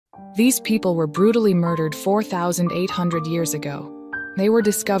These people were brutally murdered 4,800 years ago. They were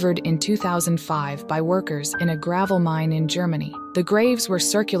discovered in 2005 by workers in a gravel mine in Germany. The graves were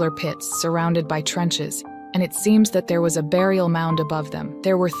circular pits surrounded by trenches, and it seems that there was a burial mound above them.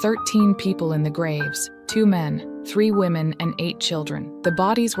 There were 13 people in the graves, 2 men, 3 women, and 8 children. The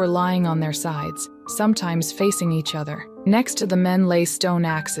bodies were lying on their sides, sometimes facing each other. Next to the men lay stone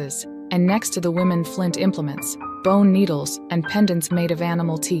axes, and next to the women flint implements, bone needles, and pendants made of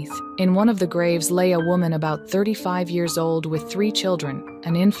animal teeth. In one of the graves lay a woman about 35 years old with 3 children,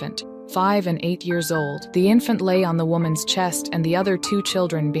 an infant, 5 and 8 years old. The infant lay on the woman's chest and the other 2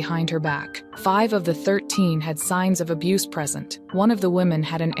 children behind her back. 5 of the 13 had signs of abuse present. One of the women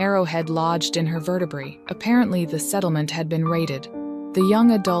had an arrowhead lodged in her vertebrae. Apparently, the settlement had been raided. The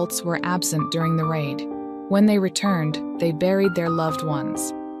young adults were absent during the raid. When they returned, they buried their loved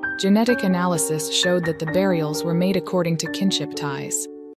ones. Genetic analysis showed that the burials were made according to kinship ties.